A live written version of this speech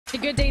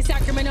Good day,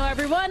 Sacramento,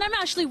 everyone. I'm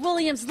Ashley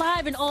Williams,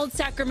 live in Old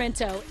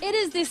Sacramento. It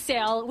is the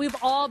sale we've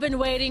all been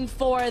waiting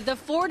for, the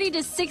 40 to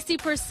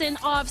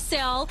 60% off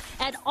sale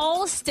at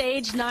all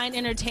Stage 9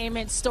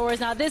 entertainment stores.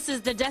 Now, this is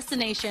the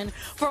destination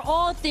for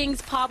all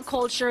things pop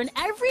culture, and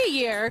every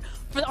year,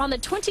 on the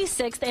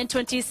 26th and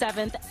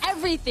 27th,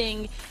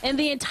 everything in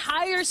the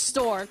entire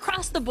store,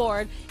 across the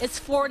board, is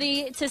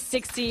 40 to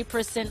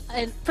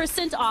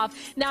 60% off.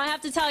 Now, I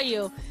have to tell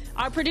you,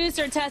 our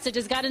producer, Tessa,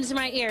 just got into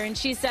my ear, and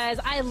she says,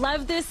 I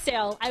love this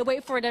sale. I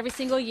wait for it every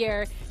single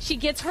year. She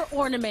gets her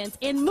ornaments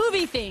and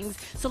movie things.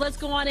 So let's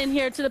go on in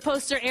here to the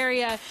poster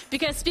area,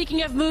 because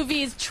speaking of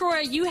movies, Troy,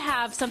 you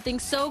have something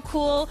so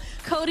cool.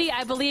 Cody,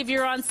 I believe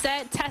you're on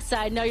set. Tessa,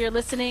 I know you're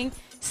listening.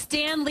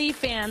 Stan Lee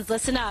fans,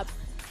 listen up.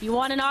 You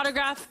want an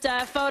autographed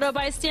photo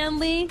by Stan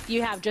Lee?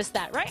 You have just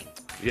that, right?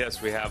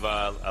 Yes, we have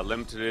a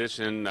limited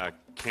edition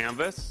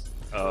canvas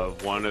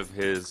of one of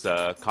his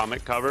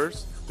comic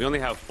covers. We only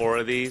have 4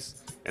 of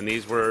these, and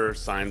these were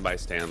signed by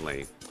Stan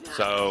Lee.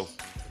 So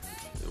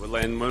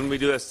when we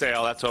do a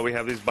sale, that's why we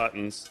have these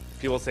buttons.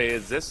 People say,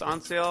 is this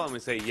on sale? And we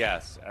say,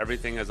 yes,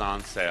 everything is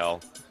on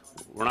sale.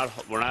 We're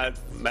not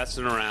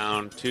messing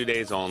around. 2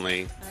 days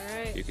only. All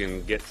right. You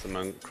can get some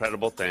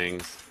incredible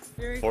things.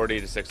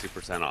 40 to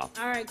 60% off.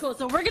 All right, cool.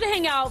 So we're going to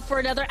hang out for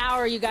another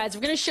hour, you guys.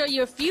 We're going to show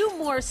you a few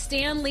more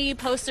Stan Lee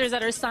posters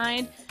that are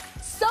signed.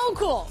 So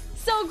cool.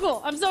 So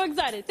cool. I'm so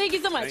excited. Thank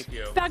you so much. Thank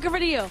you. Back over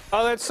to you.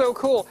 Oh, that's so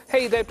cool.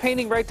 Hey, that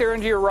painting right there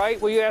to your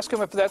right, will you ask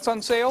him if that's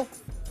on sale?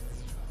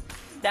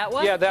 That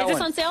one? Yeah, that one. Is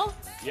this on sale?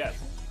 Yes.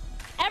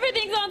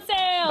 Everything's on sale.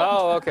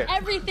 Oh, okay.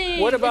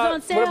 Everything What is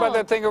on sale. What about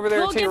that thing over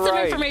there we'll to your right?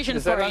 We'll get some information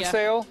is for that you. on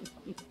sale?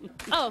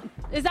 Oh,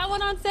 is that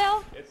one on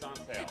sale? It's on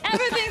sale.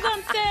 Everything's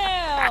on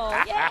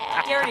sale.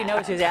 Yeah. He already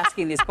knows who's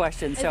asking these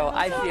questions, so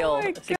I feel